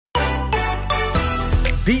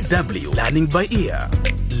DW Learning by Ear.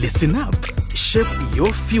 Listen up. Shape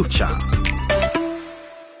your future.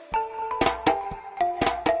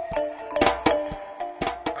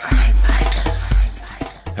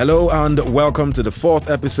 Hello and welcome to the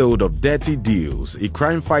fourth episode of Dirty Deals, a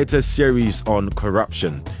crime fighter series on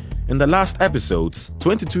corruption. In the last episodes,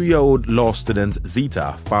 22-year-old law student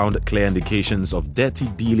Zita found clear indications of dirty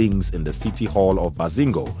dealings in the city hall of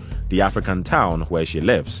Bazingo, the African town where she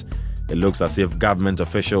lives. It looks as if government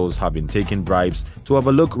officials have been taking bribes to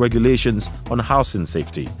overlook regulations on housing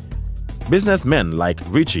safety. Businessmen like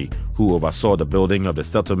Richie, who oversaw the building of the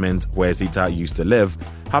settlement where Zita used to live,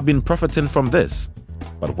 have been profiting from this.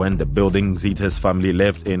 But when the building Zita's family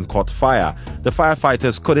lived in caught fire, the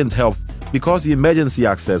firefighters couldn't help because the emergency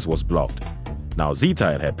access was blocked. Now Zita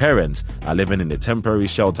and her parents are living in a temporary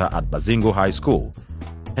shelter at Bazingo High School.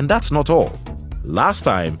 And that's not all. Last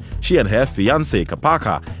time, she and her fiancé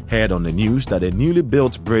Kapaka heard on the news that a newly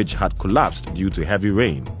built bridge had collapsed due to heavy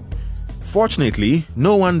rain. Fortunately,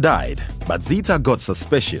 no one died, but Zita got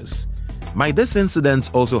suspicious. Might this incident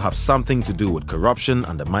also have something to do with corruption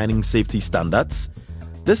undermining safety standards?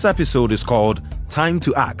 This episode is called Time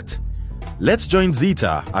to Act. Let's join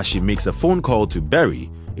Zita as she makes a phone call to Berry,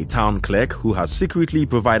 a town clerk who has secretly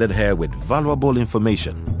provided her with valuable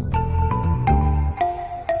information.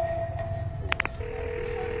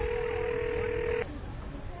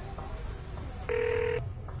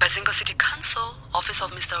 Bazingo City Council, Office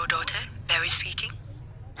of Mr. Odote, Berry speaking.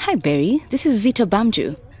 Hi Berry, this is Zita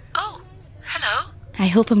Bamju. Oh, hello. I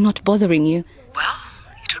hope I'm not bothering you. Well,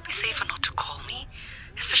 it would be safer not to call me,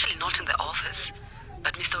 especially not in the office.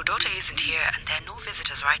 But Mr. Odote isn't here and there are no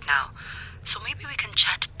visitors right now, so maybe we can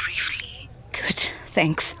chat briefly. Good,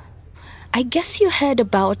 thanks. I guess you heard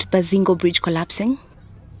about Bazingo Bridge collapsing?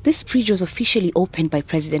 This bridge was officially opened by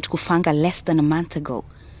President Kufanga less than a month ago.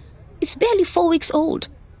 It's barely 4 weeks old.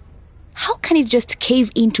 How can it just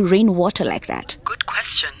cave into rainwater like that? Good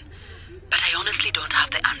question, but I honestly don't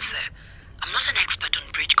have the answer. I'm not an expert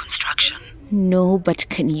on bridge construction. No, but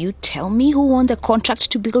can you tell me who won the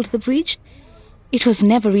contract to build the bridge? It was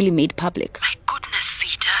never really made public. My goodness,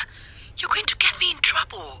 Zita, you're going to get me in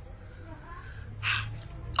trouble.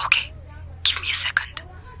 Okay, give me a second.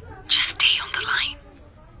 Just stay on the line.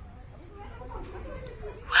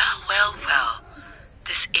 Well,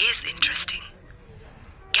 this is interesting.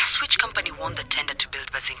 Guess which company won the tender to build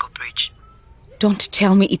Bazingo Bridge? Don't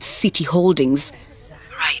tell me it's City Holdings.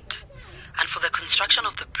 Right. And for the construction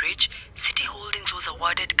of the bridge, City Holdings was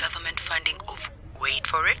awarded government funding of, wait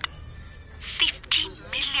for it, 50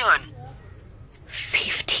 million.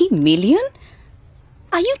 50 million?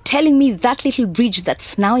 Are you telling me that little bridge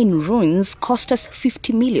that's now in ruins cost us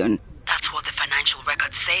 50 million? That's what the financial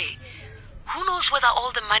records say. Who knows whether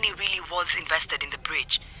all the money really was invested in the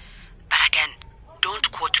bridge? But again,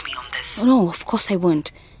 don't quote me on this. No, of course I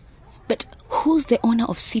won't. But who's the owner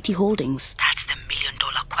of City Holdings? That's the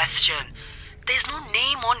million-dollar question. There's no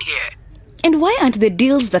name on here. And why aren't the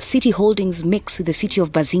deals that City Holdings makes with the city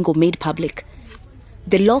of Bazingo made public?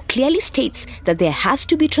 The law clearly states that there has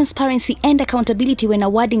to be transparency and accountability when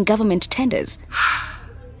awarding government tenders.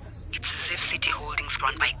 It's as if City Holdings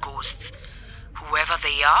run by ghosts. Whoever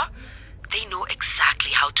they are, they know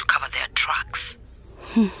exactly how to cover their tracks.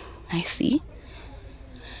 I see.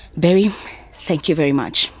 Berry, thank you very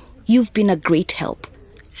much. You've been a great help.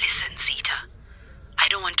 Listen, Zita, I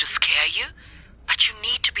don't want to scare you, but you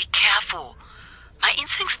need to be careful. My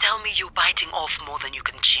instincts tell me you're biting off more than you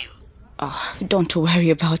can chew. Oh, don't worry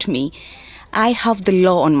about me. I have the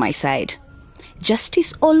law on my side.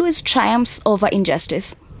 Justice always triumphs over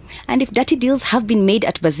injustice. And if dirty deals have been made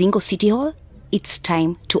at Bazingo City Hall, it's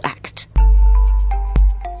time to act.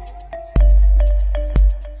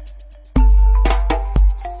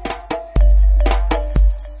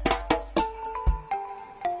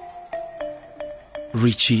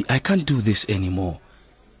 Richie, I can't do this anymore.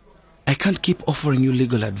 I can't keep offering you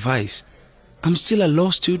legal advice. I'm still a law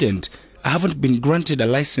student. I haven't been granted a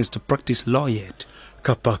license to practice law yet.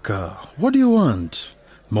 Kapaka, what do you want?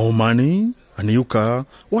 More money? A new car?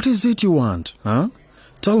 What is it you want, huh?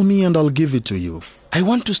 Tell me and I'll give it to you. I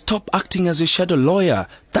want to stop acting as a shadow lawyer.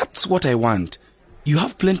 That's what I want. You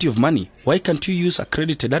have plenty of money. Why can't you use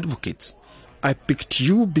accredited advocates? I picked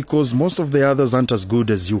you because most of the others aren't as good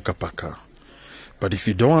as you, Kapaka. But if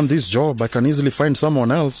you don't want this job, I can easily find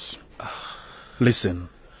someone else. Listen,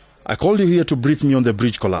 I called you here to brief me on the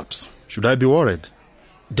bridge collapse. Should I be worried?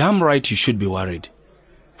 Damn right you should be worried.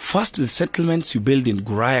 First, the settlements you built in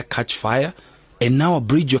Guraya catch fire, and now a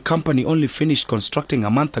bridge your company only finished constructing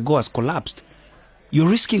a month ago has collapsed. You're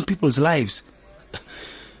risking people's lives.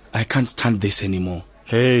 I can't stand this anymore.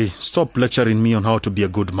 Hey, stop lecturing me on how to be a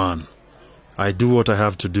good man. I do what I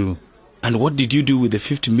have to do. And what did you do with the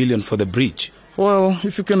 50 million for the bridge? Well,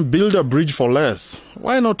 if you can build a bridge for less,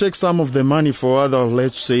 why not take some of the money for other,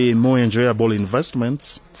 let's say, more enjoyable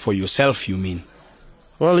investments? For yourself, you mean?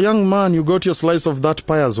 Well, young man, you got your slice of that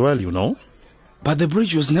pie as well, you know? But the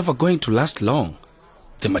bridge was never going to last long.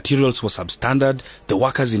 The materials were substandard, the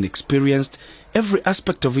workers inexperienced, every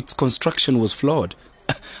aspect of its construction was flawed.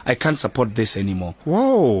 I can't support this anymore.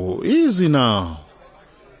 Whoa, easy now.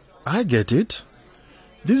 I get it.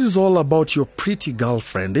 This is all about your pretty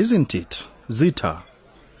girlfriend, isn't it? Zita.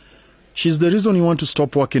 She's the reason you want to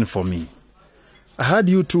stop working for me. I heard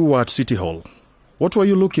you two were at City Hall. What were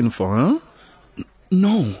you looking for, huh?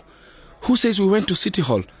 No. Who says we went to City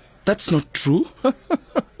Hall? That's not true.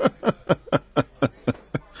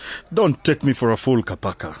 Don't take me for a fool,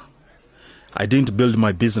 Kapaka. I didn't build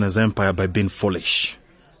my business empire by being foolish.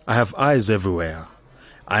 I have eyes everywhere.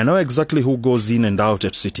 I know exactly who goes in and out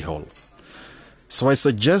at City Hall. So I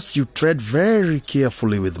suggest you tread very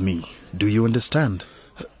carefully with me. Do you understand?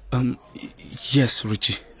 Yes,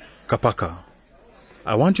 Richie. Kapaka,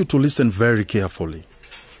 I want you to listen very carefully.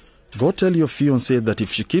 Go tell your fiancée that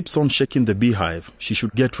if she keeps on shaking the beehive, she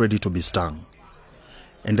should get ready to be stung.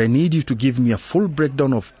 And I need you to give me a full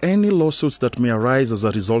breakdown of any lawsuits that may arise as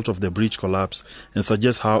a result of the bridge collapse and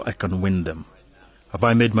suggest how I can win them. Have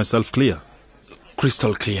I made myself clear?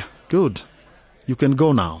 Crystal clear. Good. You can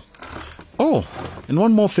go now. Oh, and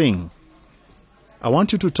one more thing. I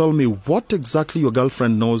want you to tell me what exactly your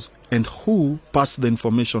girlfriend knows and who passed the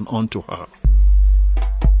information on to her.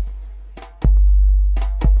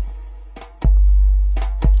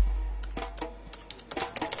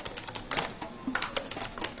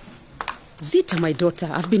 Zita, my daughter,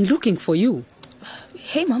 I've been looking for you.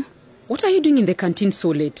 Hey, Mom. What are you doing in the canteen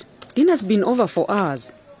so late? Dinner's been over for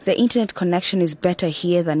hours. The internet connection is better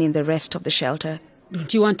here than in the rest of the shelter.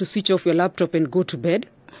 Don't you want to switch off your laptop and go to bed?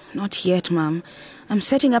 Not yet, Mom. I'm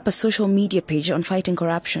setting up a social media page on fighting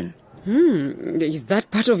corruption. Is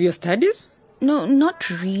that part of your studies? No, not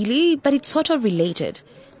really, but it's sort of related.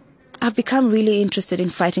 I've become really interested in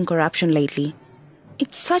fighting corruption lately.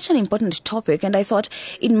 It's such an important topic, and I thought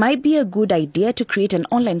it might be a good idea to create an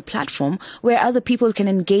online platform where other people can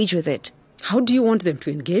engage with it. How do you want them to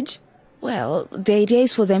engage? Well, the idea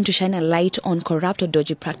is for them to shine a light on corrupt or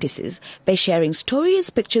dodgy practices by sharing stories,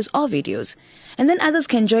 pictures, or videos. And then others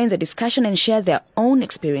can join the discussion and share their own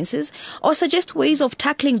experiences or suggest ways of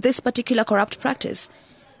tackling this particular corrupt practice.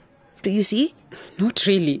 Do you see? Not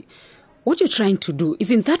really. What you're trying to do,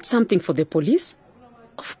 isn't that something for the police?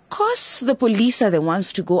 Of course, the police are the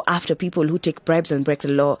ones to go after people who take bribes and break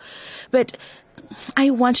the law. But I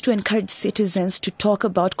want to encourage citizens to talk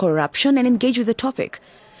about corruption and engage with the topic.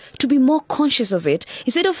 To be more conscious of it,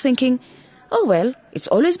 instead of thinking, oh well, it's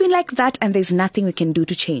always been like that and there's nothing we can do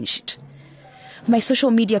to change it. My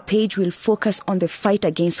social media page will focus on the fight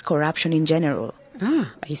against corruption in general.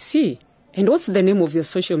 Ah, I see. And what's the name of your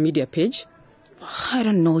social media page? I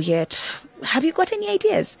don't know yet. Have you got any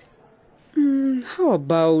ideas? How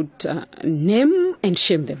about name and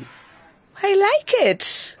shame them? I like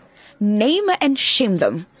it. Name and shame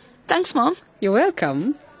them. Thanks, Mom. You're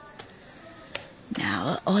welcome.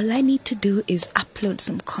 Now, all I need to do is upload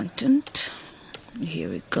some content. Here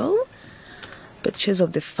we go. Pictures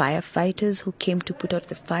of the firefighters who came to put out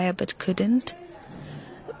the fire but couldn't.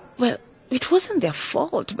 Well, it wasn't their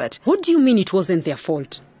fault, but... What do you mean it wasn't their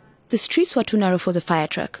fault? The streets were too narrow for the fire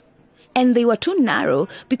truck. And they were too narrow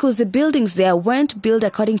because the buildings there weren't built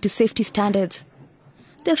according to safety standards.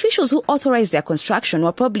 The officials who authorized their construction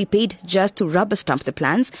were probably paid just to rubber stamp the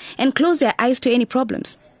plans and close their eyes to any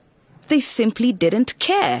problems. They simply didn't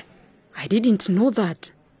care. I didn't know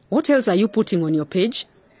that. What else are you putting on your page?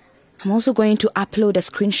 I'm also going to upload a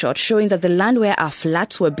screenshot showing that the land where our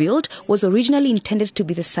flats were built was originally intended to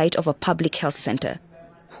be the site of a public health center.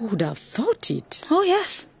 Who would have thought it? Oh,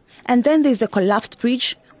 yes. And then there's the collapsed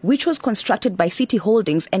bridge, which was constructed by City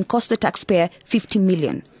Holdings and cost the taxpayer 50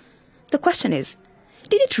 million. The question is,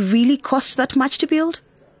 did it really cost that much to build?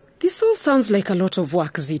 This all sounds like a lot of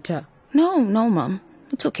work, Zita. No, Mom.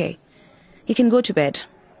 It's okay. You can go to bed.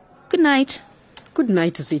 Good night. Good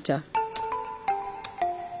night, Zita.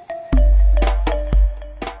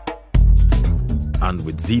 And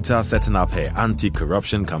with Zita setting up her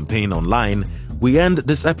anti-corruption campaign online, we end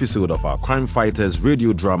this episode of our Crime Fighters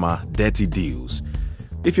radio drama, Dirty Deals.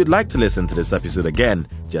 If you'd like to listen to this episode again,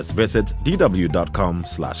 just visit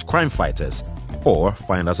dw.com/crimefighters or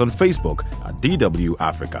find us on Facebook at DW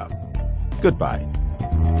Africa. Goodbye.